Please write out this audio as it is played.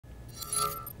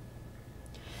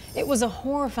It was a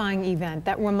horrifying event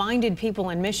that reminded people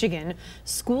in Michigan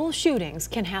school shootings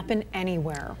can happen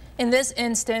anywhere. In this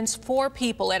instance, 4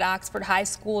 people at Oxford High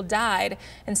School died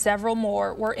and several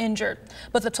more were injured.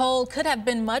 But the toll could have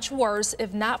been much worse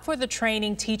if not for the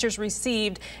training teachers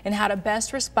received in how to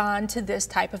best respond to this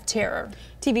type of terror.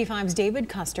 TV5's David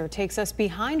Custer takes us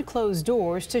behind closed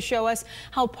doors to show us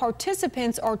how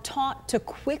participants are taught to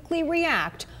quickly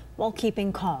react while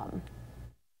keeping calm.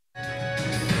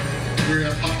 We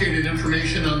have updated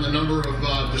information on the number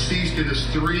of deceased. It is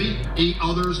 3, 8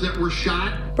 others that were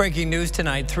shot. Breaking news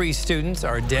tonight, 3 students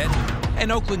are dead. An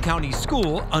Oakland County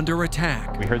school under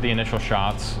attack. We heard the initial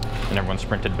shots and everyone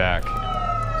sprinted back.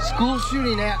 School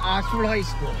shooting at Oxford High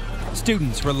School.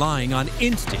 Students relying on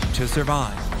instinct to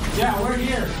survive. Yeah, we're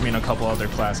here. Me and a couple other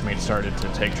classmates started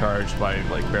to take charge by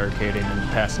barricading and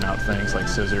passing out things like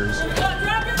scissors.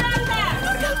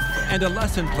 And a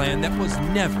lesson plan that was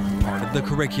never part of the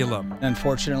curriculum.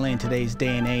 Unfortunately, in today's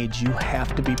day and age, you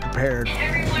have to be prepared.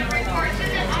 Everyone report to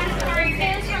the auditory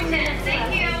instrument.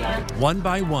 Thank you. One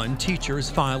by one, teachers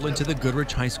file into the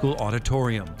Goodrich High School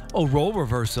auditorium. A role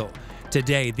reversal.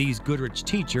 Today, these Goodrich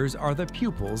teachers are the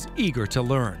pupils eager to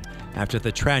learn after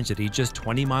the tragedy just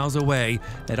 20 miles away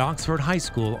at Oxford High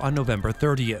School on November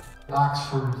 30th.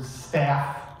 Oxford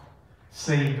staff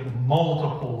saved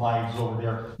multiple lives over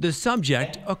there. The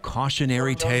subject, a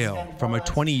cautionary tale from a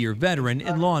 20-year veteran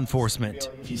in law enforcement.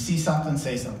 If you see something,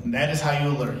 say something. That is how you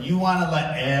alert. You want to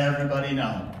let everybody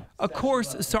know. A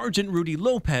course Sergeant Rudy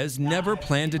Lopez never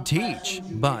planned to teach,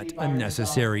 but a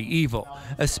necessary evil,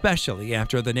 especially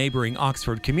after the neighboring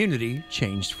Oxford community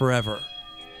changed forever.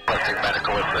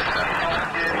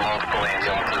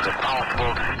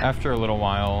 After a little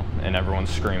while and everyone's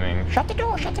screaming, "Shut the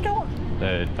door, shut the door!"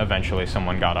 Eventually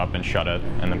someone got up and shut it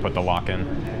and then put the lock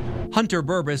in. Hunter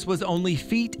Burbas was only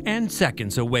feet and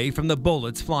seconds away from the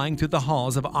bullets flying through the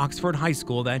halls of Oxford High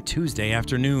School that Tuesday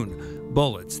afternoon.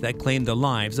 Bullets that claimed the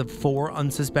lives of 4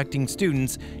 unsuspecting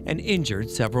students and injured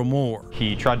several more.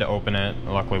 He tried to open it.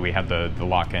 Luckily we had the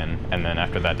lock in, and then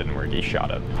after that didn't work, he shot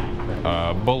it.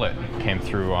 A bullet came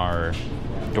through our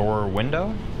door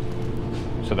window,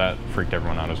 so that freaked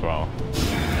everyone out as well.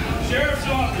 Sheriff's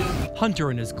office.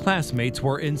 Hunter and his classmates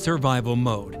were in survival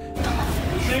mode.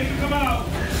 Safe to come out.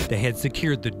 They had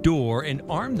secured the door and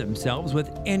armed themselves with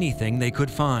anything they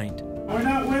could find. We're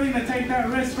not willing to take that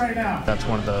risk right now. That's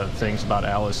one of the things about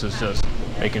Alice, is just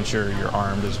making sure you're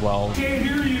armed as well. Can't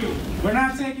hear you. We're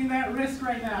not taking that risk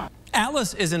right now.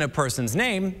 ALICE isn't a person's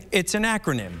name, it's an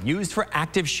acronym used for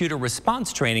active shooter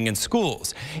response training in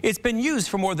schools. It's been used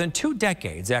for more than 2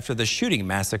 decades after the shooting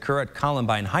massacre at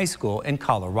Columbine High School in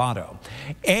Colorado.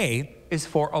 A is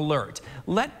for alert.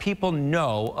 Let people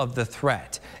know of the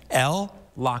threat. L,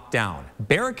 lock down.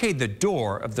 Barricade the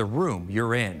door of the room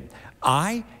you're in.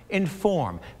 I,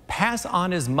 inform. Pass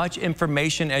on as much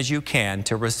information as you can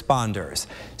to responders.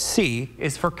 C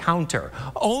is for counter.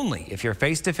 Only if you're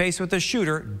face-to-face with the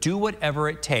shooter, do whatever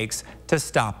it takes to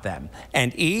stop them.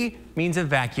 And E means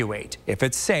evacuate. If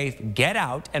it's safe, get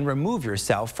out and remove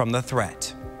yourself from the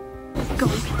threat. Go.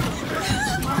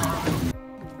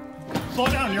 Slow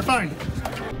down, you're fine.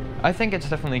 I think it's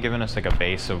definitely given us a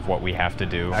base of what we have to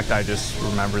do. I just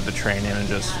remembered the training and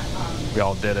we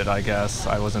all did it, I guess.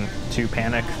 I wasn't too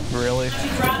panicked, really.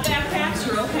 Drop backpacks,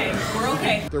 you're okay. We're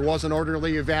okay. There was an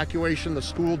orderly evacuation. The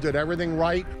school did everything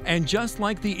right. And just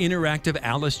like the interactive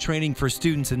ALICE training for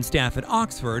students and staff at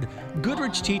Oxford,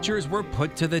 Goodrich teachers were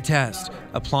put to the test,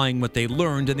 applying what they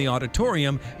learned in the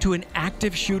auditorium to an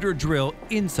active shooter drill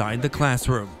inside the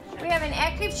classroom. We have an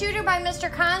active shooter by Mr.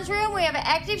 Khan's room. We have an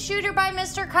active shooter by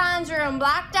Mr. Khan's room.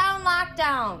 Lockdown,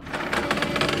 lockdown.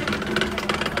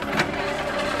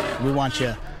 We want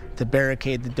you to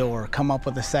barricade the door, come up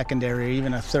with a secondary or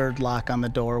even a third lock on the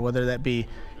door, whether that be,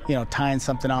 tying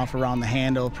something off around the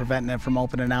handle, preventing it from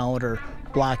opening out, or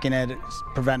blocking it,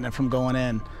 preventing it from going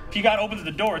in. If you got open to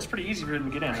the door, it's pretty easy for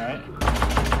him to get in, right?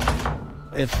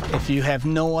 If you have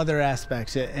no other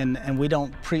aspects, and we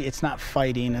don't it's not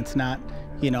fighting, it's not,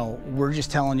 we're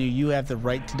just telling you, you have the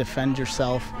right to defend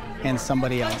yourself and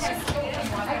somebody else.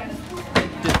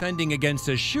 Defending against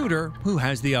a shooter who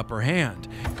has the upper hand.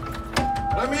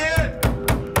 Let me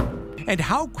in! And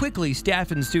how quickly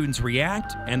staff and students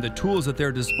react and the tools at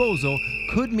their disposal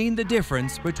could mean the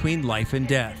difference between life and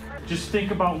death. Just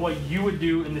think about what you would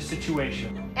do in this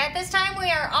situation. At this time,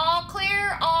 we are all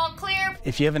clear, all clear.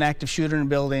 If you have an active shooter in a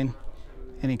building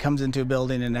and he comes into a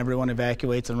building and everyone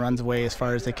evacuates and runs away as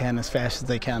far as they can, as fast as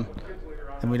they can,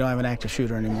 then we don't have an active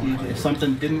shooter anymore. If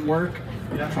something didn't work,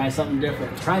 try something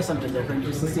different. Try something different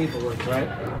just to see if it works, right?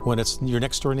 When it's your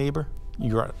next door neighbor,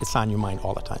 it's on your mind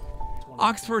all the time.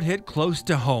 Oxford hit close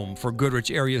to home for Goodrich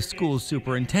Area Schools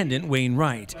Superintendent Wayne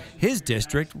Wright. His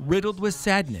district riddled with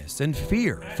sadness and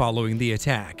fear following the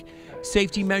attack.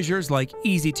 Safety measures like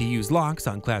easy-to-use locks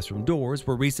on classroom doors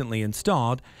were recently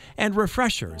installed, and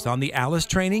refreshers on the ALICE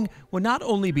training will not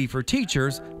only be for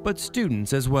teachers, but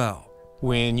students as well.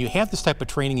 When you have this type of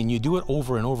training and you do it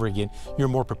over and over again, you're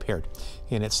more prepared.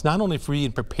 And it's not only for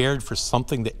being prepared for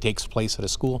something that takes place at a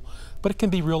school, but it can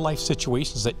be real life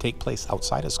situations that take place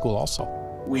outside of school also.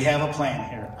 We have a plan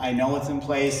here. I know it's in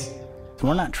place.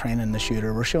 We're not training the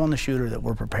shooter. We're showing the shooter that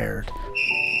we're prepared.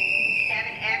 Have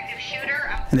an active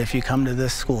shooter. And if you come to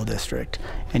this school district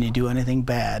and you do anything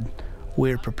bad,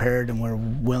 we're prepared and we're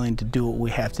willing to do what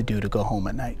we have to do to go home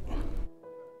at night.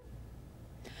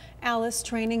 ALICE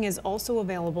training is also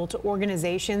available to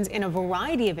organizations in a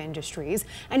variety of industries,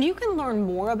 and you can learn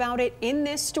more about it in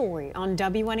this story on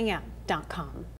WNEM.com.